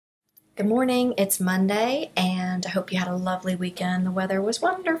Good morning. It's Monday, and I hope you had a lovely weekend. The weather was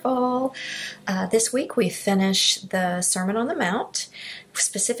wonderful. This week we finished the Sermon on the Mount.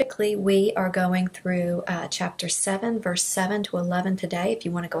 Specifically, we are going through chapter 7, verse 7 to 11 today. If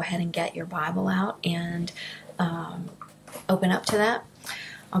you want to go ahead and get your Bible out and open up to that.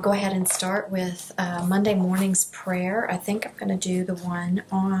 I'll go ahead and start with Monday morning's prayer. I think I'm going to do the one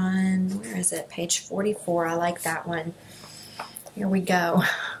on, where is it? Page 44. I like that one. Here we go.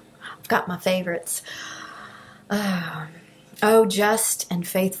 Got my favorites. Oh, just and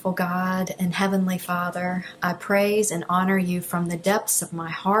faithful God and Heavenly Father, I praise and honor you from the depths of my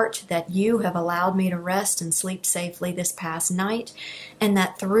heart that you have allowed me to rest and sleep safely this past night, and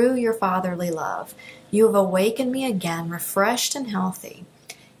that through your fatherly love, you have awakened me again, refreshed and healthy.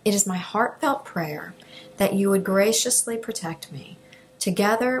 It is my heartfelt prayer that you would graciously protect me,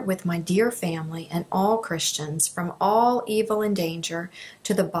 together with my dear family and all Christians, from all evil and danger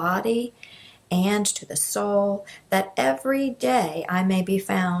to the body and to the soul, that every day I may be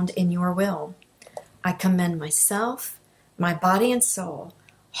found in your will. I commend myself, my body and soul,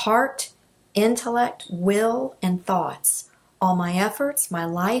 heart, intellect, will, and thoughts, all my efforts, my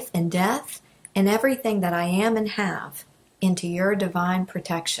life and death, and everything that I am and have, into your divine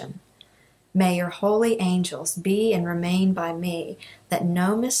protection. May your holy angels be and remain by me, that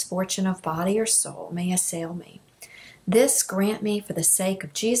no misfortune of body or soul may assail me. This grant me for the sake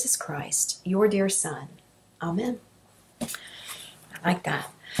of Jesus Christ, your dear Son. Amen. I like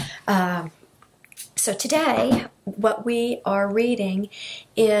that. So today, what we are reading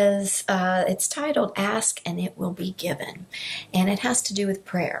is, it's titled, Ask and It Will Be Given. And it has to do with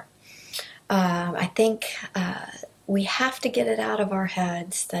prayer. I think we have to get it out of our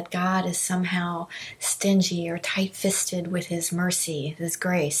heads that God is somehow stingy or tight-fisted with his mercy, his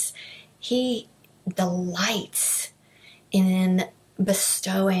grace. He delights in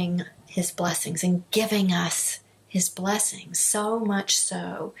bestowing his blessings and giving us his blessings, so much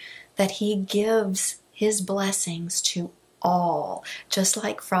so that he gives his blessings to all, just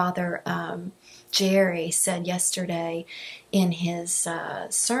like Father Jerry said yesterday in his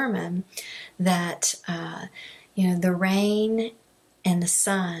sermon that the rain and the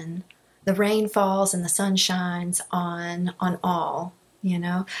sun, the rain falls and the sun shines on all,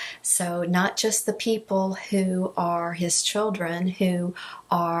 So not just the people who are his children, who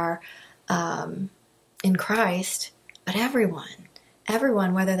are in Christ, but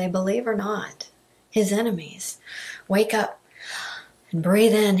everyone, whether they believe or not, his enemies. Wake up and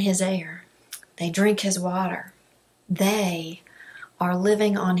breathe in his air. They drink his water. They are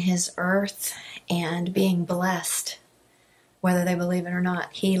living on his earth and being blessed, whether they believe it or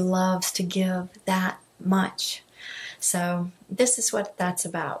not. He loves to give that much. So this is what that's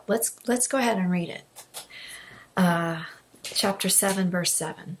about. Let's go ahead and read it. Chapter 7, verse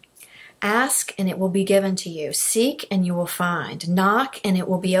 7. Ask and it will be given to you. Seek and you will find. Knock and it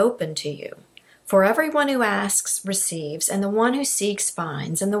will be opened to you. For everyone who asks receives, and the one who seeks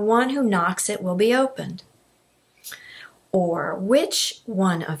finds, and the one who knocks it will be opened. Or which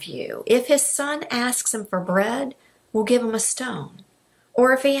one of you, if his son asks him for bread, will give him a stone?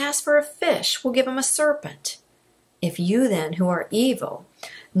 Or if he asks for a fish, will give him a serpent? If you then, who are evil,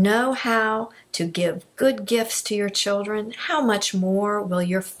 know how to give good gifts to your children, how much more will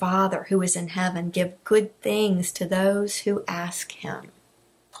your Father who is in heaven give good things to those who ask him?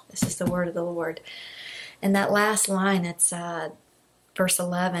 This is the word of the Lord. And that last line, it's verse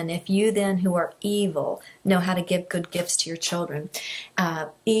 11, if you then who are evil know how to give good gifts to your children.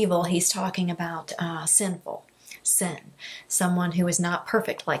 Evil, he's talking about sin, someone who is not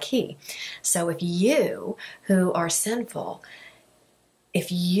perfect like he. So if you who are sinful,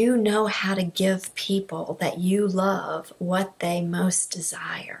 if you know how to give people that you love what they most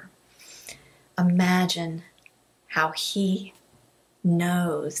desire, imagine how he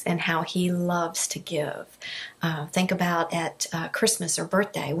knows and how he loves to give. Think about at Christmas or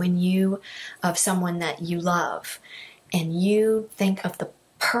birthday when you, of someone that you love, and you think of the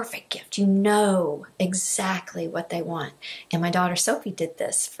perfect gift. You know exactly what they want. And my daughter Sophie did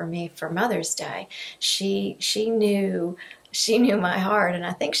this for me for Mother's Day. She knew my heart, and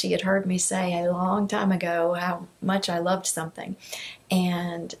I think she had heard me say a long time ago how much I loved something.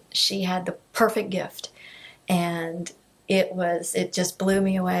 And she had the perfect gift. And it just blew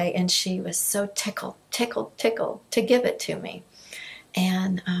me away, and she was so tickled to give it to me.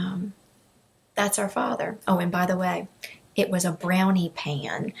 And that's our Father. Oh, and by the way, it was a brownie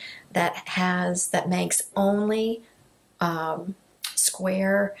pan that makes only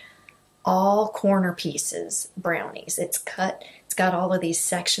square, all corner pieces brownies. It's got all of these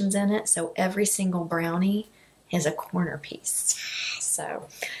sections in it, so every single brownie is a corner piece. So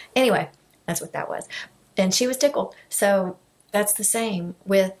Anyway, that's what that was. And she was tickled. So that's the same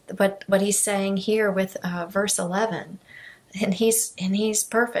with what he's saying here with verse 11. And he's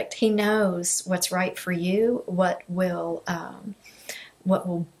perfect. He knows what's right for you, what will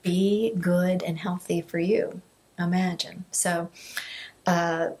be good and healthy for you. Imagine. So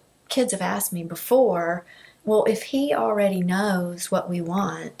kids have asked me before, well, if he already knows what we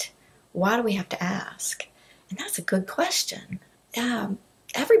want, why do we have to ask? And that's a good question.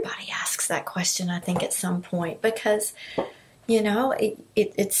 Everybody asks that question, I think, at some point, because, you know,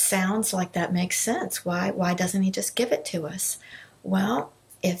 it sounds like that makes sense. Why doesn't he just give it to us? Well,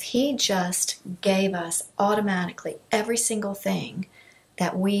 if he just gave us automatically every single thing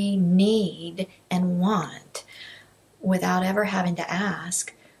that we need and want without ever having to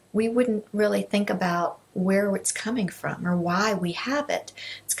ask, we wouldn't really think about where it's coming from or why we have it.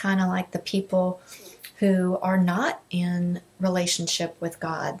 It's kind of like the people who are not in relationship with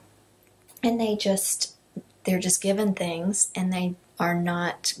God, and they're just given things and they are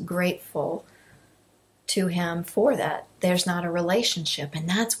not grateful to him for that. There's not a relationship, and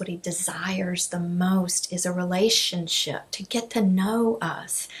that's what he desires the most, is a relationship, to get to know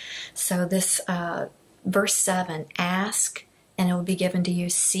us. So this verse 7, ask and it will be given to you,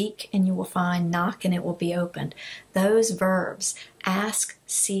 seek and you will find, knock and it will be opened. Those verbs, ask,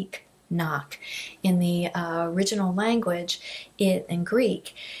 seek, knock, in the original language, in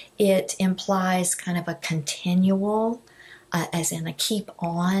Greek, it implies kind of a continual, as in a keep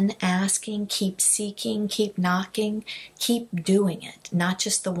on asking, keep seeking, keep knocking, keep doing it, not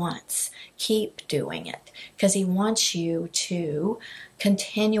just the once. Keep doing it, because he wants you to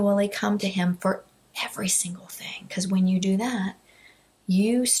continually come to him for every single thing. Because when you do that,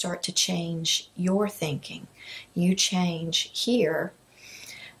 you start to change your thinking. You change here,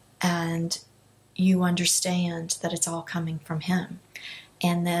 and you understand that it's all coming from him.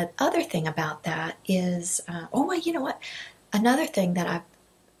 And the other thing about that is, you know what? Another thing that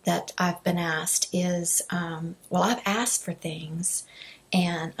I've been asked is, I've asked for things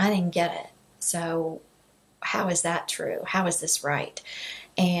and I didn't get it. So how is that true? How is this right?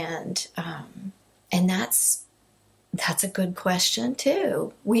 And that's a good question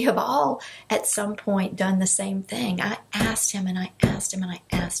too. We have all at some point done the same thing. I asked him and I asked him and I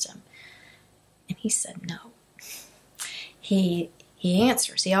asked him, and he said no. He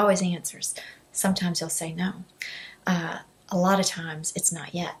answers. He always answers. Sometimes he'll say no. A lot of times it's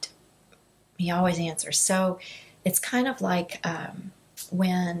not yet. He always answers. So it's kind of like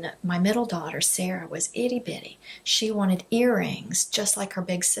when my middle daughter, Sarah, was itty bitty. She wanted earrings just like her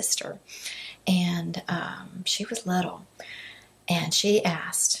big sister. And she was little. And she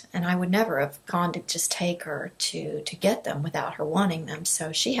asked, and I would never have gone to just take her to get them without her wanting them.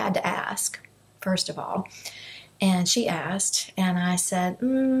 So she had to ask, first of all. And she asked, and I said,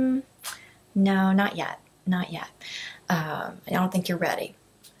 no, not yet, not yet. I don't think you're ready.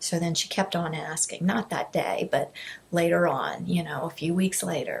 So then she kept on asking, not that day, but later on, a few weeks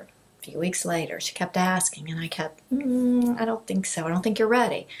later, she kept asking, and I kept, I don't think so. I don't think you're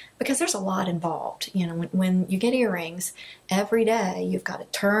ready. Because there's a lot involved. When you get earrings, every day you've got to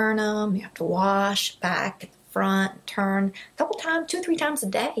turn them, you have to wash back, front, turn. A couple times, 2-3 times a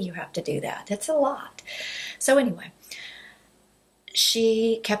day you have to do that. It's a lot. So anyway,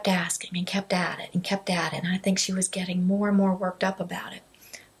 she kept asking and kept at it and kept at it. And I think she was getting more and more worked up about it.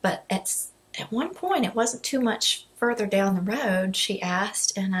 But at one point, it wasn't too much further down the road, she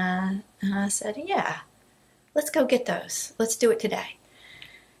asked, and I said, yeah, let's go get those. Let's do it today.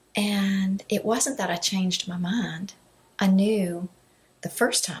 And it wasn't that I changed my mind. I knew the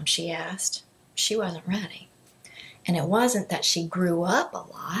first time she asked, she wasn't ready. And it wasn't that she grew up a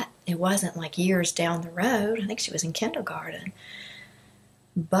lot. It wasn't like years down the road. I think she was in kindergarten.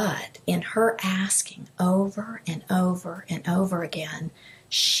 But in her asking over and over and over again,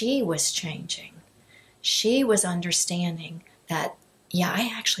 she was changing. She was understanding that, yeah,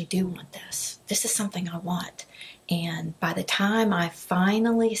 I actually do want this. This is something I want. And by the time I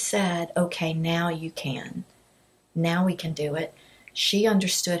finally said, okay, now you can. Now we can do it. She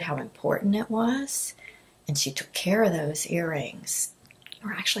understood how important it was. And she took care of those earrings,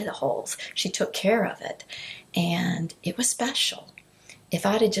 or actually the holes. She took care of it. And it was special. If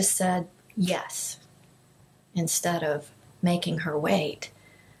I'd have just said yes, instead of making her wait,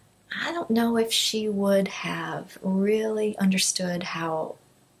 I don't know if she would have really understood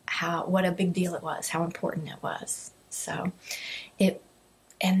what a big deal it was, how important it was. So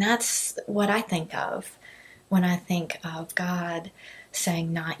and that's what I think of when I think of God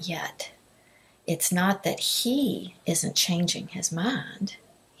saying not yet. It's not that he isn't changing his mind.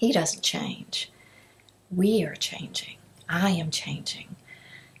 He doesn't change. We are changing. I am changing.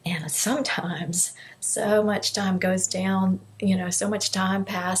 sometimes so much time goes down, so much time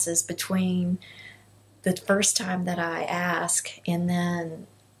passes between the first time that I ask and then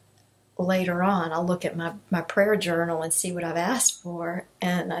later on I'll look at my prayer journal and see what I've asked for,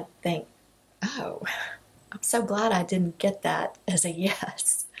 and I think, oh, I'm so glad I didn't get that as a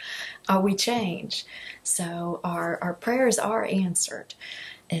yes. We change. So our prayers are answered.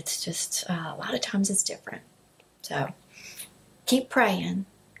 It's just a lot of times it's different. So keep praying,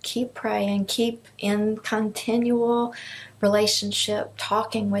 keep in continual relationship,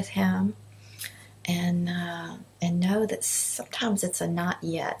 talking with Him, and know that sometimes it's a not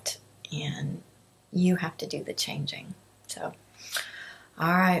yet, and you have to do the changing. So,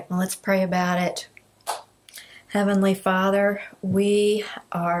 all right, well, let's pray about it. Heavenly Father, we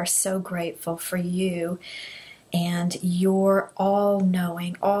are so grateful for you and your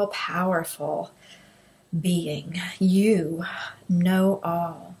all-knowing, all-powerful being. You know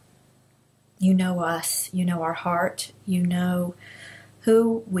all. You know us. You know our heart. You know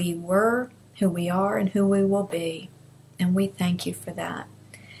who we were, who we are, and who we will be. And we thank you for that.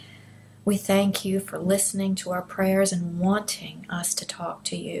 We thank you for listening to our prayers and wanting us to talk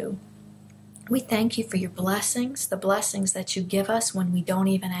to you. We thank you for your blessings, the blessings that you give us when we don't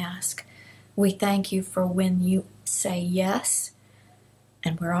even ask. We thank you for when you say yes,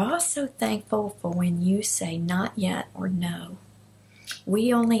 and we're also thankful for when you say not yet or no.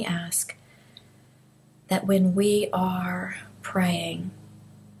 We only ask that when we are praying,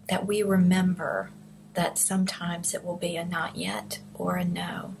 that we remember that sometimes it will be a not yet or a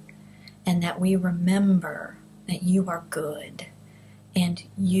no, and that we remember that you are good. And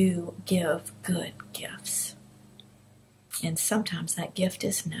you give good gifts. And sometimes that gift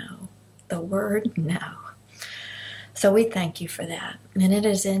is no. The word no. So we thank you for that. And it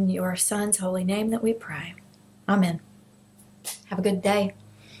is in your Son's holy name that we pray. Amen. Have a good day.